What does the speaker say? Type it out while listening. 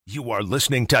You are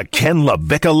listening to Ken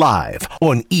LaVicka Live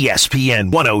on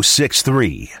ESPN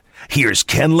 106.3. Here's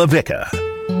Ken LaVicka.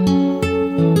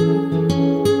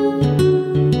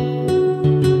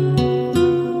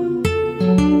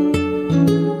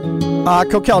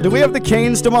 Kokell, do we have the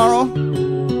Canes tomorrow?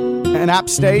 In App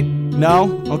State?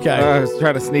 No? Okay. I was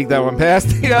trying to sneak that one past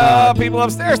the people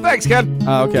upstairs. Thanks, Ken.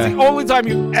 Okay. It's the only time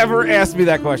you ever asked me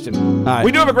that question. Right.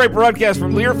 We do have a great broadcast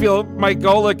from Learfield. Mike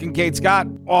Golick and Kate Scott.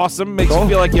 Awesome. Makes you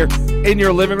feel like you're in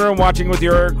your living room watching with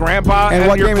your grandpa. And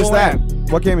what game is that?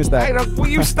 Aunt. What game is that? Will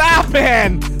you stop,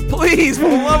 man? Please, for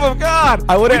the love of God.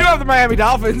 We do have the Miami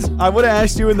Dolphins. I would have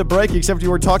asked you in the break, except you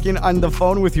were talking on the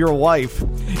phone with your wife.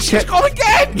 She's called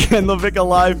again. Ken LaVicka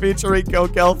Live featuring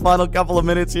Kokell. Final couple of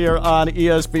minutes here on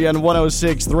ESPN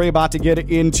 106.3. About to get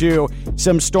into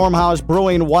some Stormhouse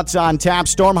Brewing. What's on tap?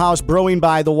 Stormhouse Brewing,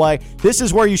 by the way. This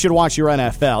is where you should watch your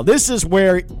NFL. This is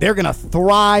where they're going to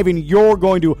thrive, and you're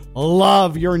going to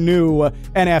love your new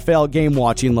NFL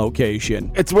game-watching location.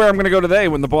 It's where I'm going to go today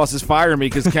when the bosses fire me,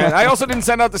 because Ken, I also didn't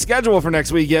send out the schedule for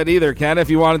next week yet either, Ken, if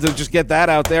you wanted to just get that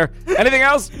out there. Anything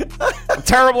else? I'm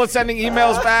terrible at sending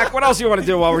emails back. What else do you want to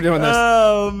do while we're doing this?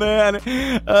 Oh, man.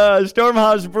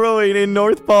 Stormhouse Brewing in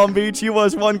North Palm Beach,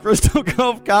 US 1 Crystal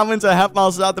Cove Commons, a half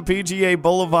mile south of PGA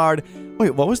Boulevard.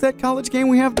 Wait, what was that college game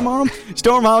we have tomorrow?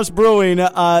 Stormhouse Brewing.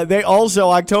 They also,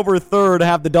 October 3rd,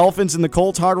 have the Dolphins in the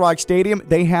Colts Hard Rock Stadium.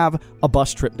 They have a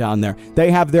bus trip down there.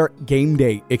 They have their game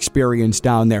day experience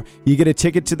down there. You get a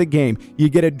ticket to the game. You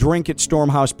get a drink at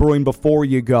Stormhouse Brewing before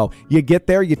you go. You get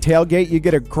there, you tailgate, you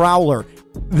get a growler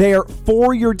there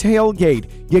for your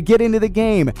tailgate. You get into the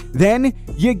game. Then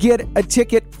you get a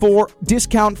ticket for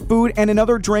discount food and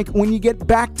another drink when you get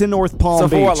back to North Palm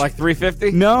Beach. So for what, like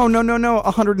 $350? No,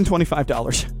 $125.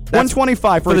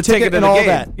 $125 for the ticket and the all game.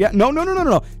 that. Yeah,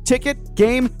 no. Ticket,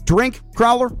 game, drink,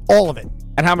 growler, all of it.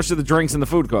 And how much do the drinks and the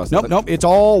food cost? Nope. It's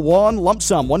all one lump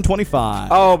sum, $125.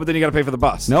 Oh, but then you got to pay for the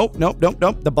bus. Nope.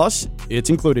 The bus, it's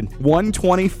included.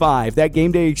 $125. That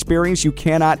game day experience, you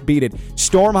cannot beat it.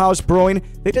 Stormhouse Brewing,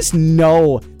 they just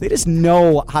know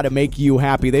how to make you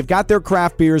happy. They've got their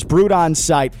craft beers brewed on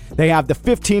site. They have the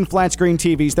 15 flat screen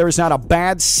TVs. There is not a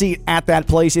bad seat at that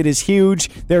place. It is huge.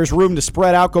 There's room to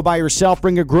spread out. Go by yourself.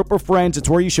 Bring a group of friends. It's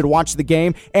where you should watch the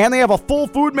game. And they have a full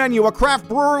food menu, a craft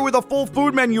brewery with a full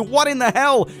food menu. What in the hell?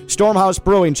 Stormhouse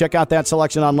Brewing. Check out that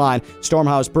selection online.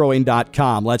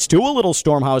 Stormhousebrewing.com. Let's do a little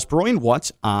Stormhouse Brewing.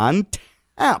 What's on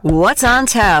tap? What's on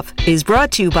tap is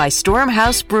brought to you by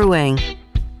Stormhouse Brewing.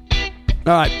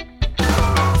 All right.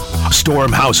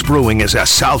 Stormhouse Brewing is a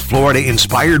South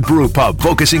Florida-inspired brew pub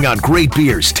focusing on great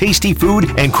beers, tasty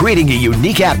food, and creating a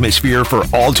unique atmosphere for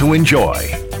all to enjoy.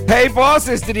 Hey,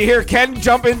 bosses, did you hear Ken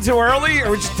jump in too early?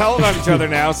 Or we're just telling on each other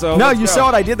now? So no, you saw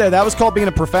what I did there. That was called being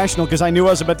a professional because I knew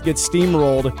I was about to get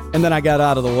steamrolled, and then I got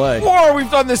out of the way. Or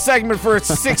we've done this segment for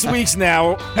 6 weeks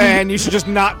now, and you should just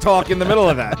not talk in the middle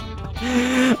of that.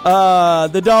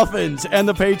 The Dolphins and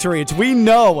the Patriots. We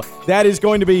know that is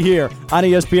going to be here on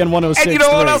ESPN 106.3. And you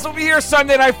know what else will be here?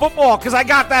 Sunday Night Football, because I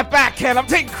got that back, Ken. I'm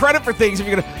taking credit for things. If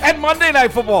you're gonna, and Monday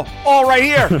Night Football, all right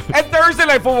here. And Thursday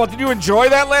Night Football. Did you enjoy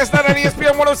that last night on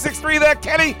ESPN 106.3 there,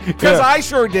 Kenny? Because I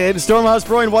sure did. Stormhouse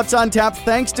Brewing, what's on tap?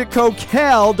 Thanks to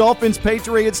Kokell. Dolphins,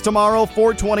 Patriots tomorrow,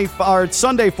 4:25, or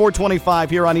Sunday,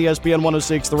 4:25 here on ESPN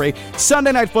 106.3.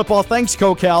 Sunday Night Football, thanks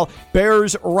Kokell.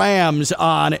 Bears, Rams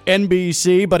on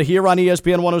NBC, but here on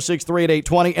ESPN 106.3 at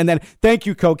 8:20. And then thank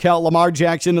you, Kokell. Lamar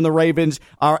Jackson and the Ravens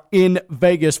are in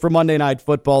Vegas for Monday Night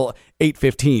Football,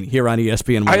 8:15 here on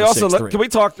ESPN 106.3. Can we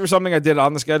talk through something I did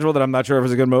on the schedule that I'm not sure if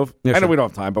it's a good move? Yeah, I know sure. we don't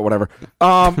have time, but whatever.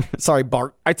 Sorry,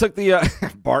 Bart. I took the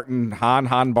Bart and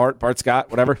Bart Scott,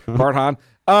 whatever, Bart Hahn.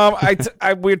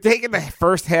 We're taking the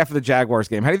first half of the Jaguars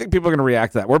game. How do you think people are going to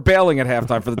react to that? We're bailing at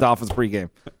halftime for the Dolphins pregame.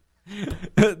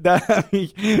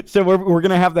 So we're going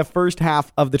to have the first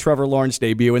half of the Trevor Lawrence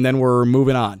debut, and then we're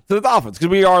moving on to the Dolphins because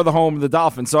we are the home of the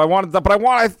Dolphins. So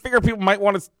I figure people might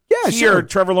want to hear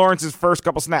Trevor Lawrence's first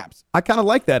couple snaps. I kind of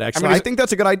like that, actually. I think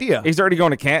that's a good idea. He's already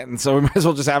going to Canton, so we might as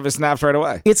well just have his snaps right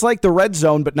away. It's like the red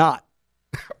zone, but not.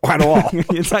 At all.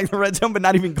 It's like the red zone, but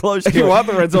not even close to it. You want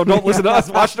the red zone? Don't listen to us.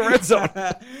 Watch the red zone.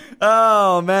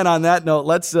 Oh man! On that note,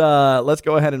 let's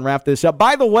go ahead and wrap this up.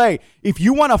 By the way, if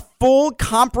you want a full,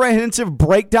 comprehensive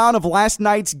breakdown of last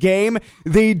night's game,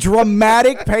 the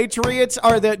dramatic Patriots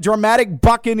or the dramatic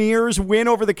Buccaneers win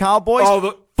over the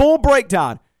Cowboys. Full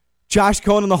breakdown. Josh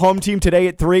Cohen and the home team today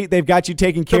at 3. They've got you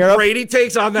taken care The of. Brady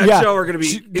takes on that show are going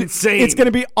to be insane. It's going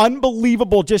to be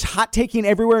unbelievable, just hot taking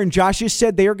everywhere. And Josh just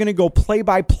said they are going to go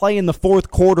play-by-play in the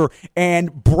fourth quarter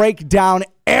and break down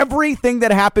everything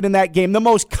that happened in that game. The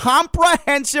most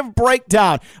comprehensive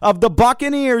breakdown of the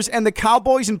Buccaneers and the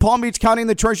Cowboys in Palm Beach County and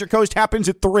the Treasure Coast happens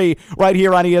at 3 right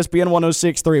here on ESPN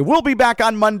 106.3. We'll be back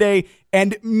on Monday,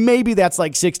 and maybe that's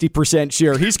like 60%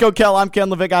 sure. He's Kokell. I'm Ken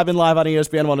Levick. I've been live on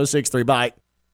ESPN 106.3. Bye.